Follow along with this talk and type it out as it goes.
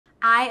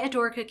I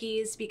adore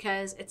cookies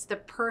because it's the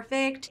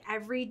perfect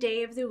every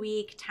day of the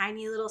week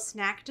tiny little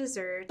snack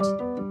dessert.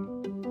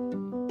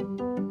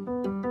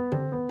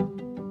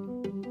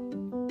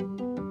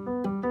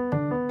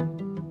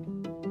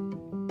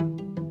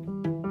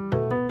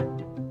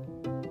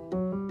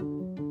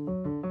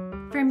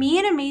 For me,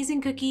 an amazing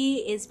cookie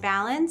is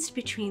balanced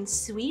between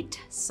sweet,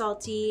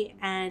 salty,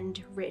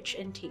 and rich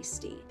and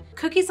tasty.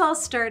 Cookies all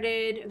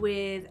started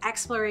with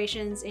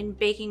explorations in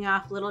baking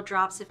off little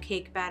drops of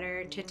cake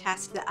batter to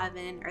test the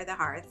oven or the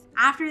hearth.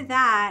 After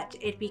that,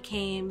 it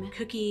became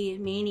cookie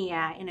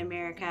mania in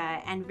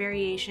America, and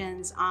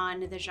variations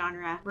on the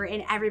genre were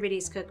in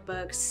everybody's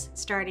cookbooks,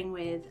 starting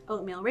with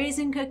oatmeal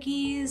raisin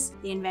cookies,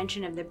 the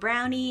invention of the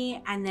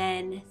brownie, and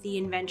then the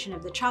invention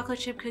of the chocolate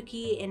chip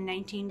cookie in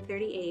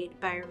 1938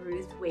 by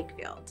Ruth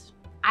Wakefield.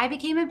 I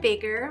became a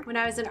baker when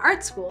I was in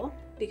art school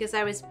because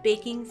I was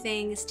baking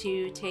things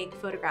to take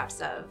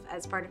photographs of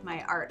as part of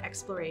my art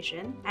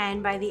exploration.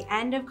 And by the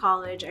end of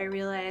college, I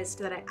realized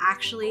that I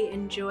actually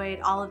enjoyed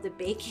all of the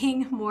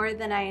baking more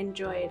than I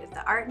enjoyed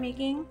the art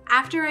making.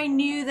 After I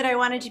knew that I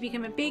wanted to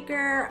become a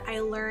baker, I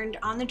learned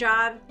on the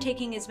job,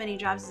 taking as many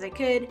jobs as I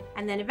could.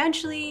 And then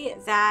eventually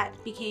that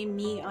became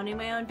me owning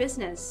my own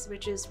business,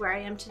 which is where I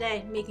am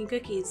today, making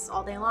cookies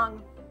all day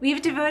long. We've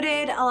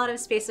devoted a lot of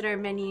space in our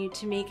menu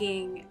to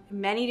making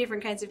many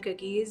different kinds of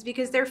cookies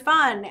because they're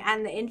fun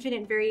and the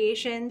infinite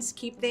variations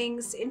keep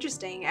things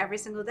interesting every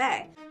single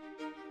day.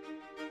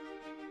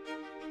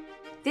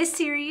 This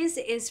series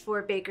is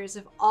for bakers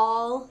of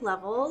all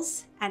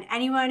levels and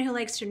anyone who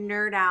likes to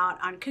nerd out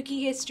on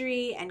cookie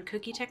history and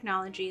cookie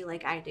technology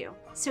like I do.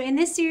 So in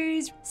this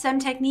series, some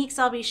techniques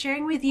I'll be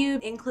sharing with you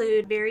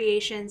include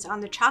variations on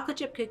the chocolate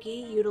chip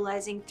cookie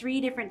utilizing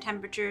 3 different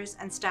temperatures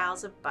and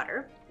styles of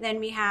butter. Then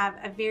we have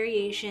a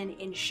variation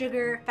in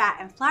sugar, fat,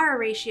 and flour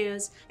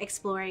ratios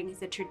exploring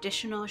the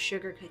traditional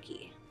sugar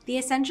cookie. The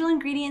essential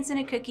ingredients in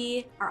a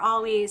cookie are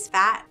always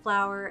fat,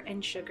 flour,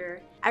 and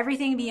sugar.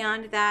 Everything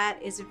beyond that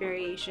is a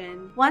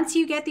variation. Once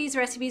you get these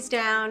recipes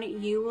down,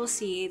 you will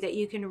see that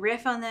you can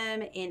riff on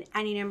them in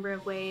any number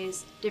of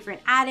ways.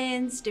 Different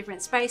add-ins,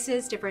 different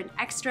spices, different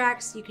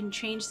extracts. You can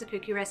change the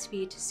cookie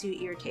recipe to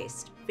suit your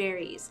taste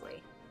very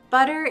easily.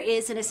 Butter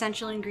is an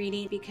essential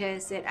ingredient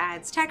because it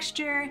adds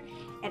texture,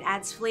 it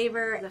adds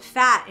flavor. The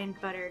fat in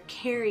butter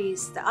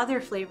carries the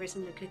other flavors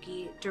in the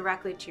cookie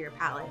directly to your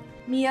palate.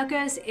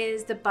 Miyoko's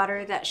is the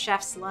butter that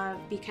chefs love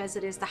because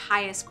it is the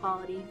highest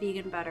quality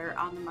vegan butter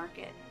on the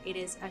market. It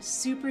is a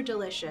super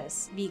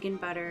delicious vegan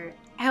butter.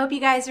 I hope you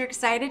guys are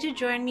excited to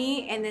join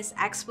me in this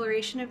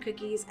exploration of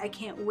cookies. I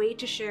can't wait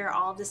to share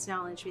all of this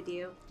knowledge with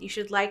you. You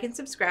should like and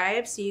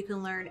subscribe so you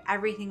can learn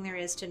everything there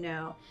is to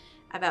know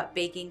about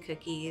baking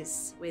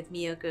cookies with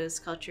Miyoko's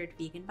cultured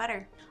vegan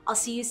butter. I'll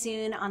see you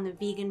soon on the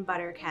Vegan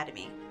Butter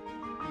Academy.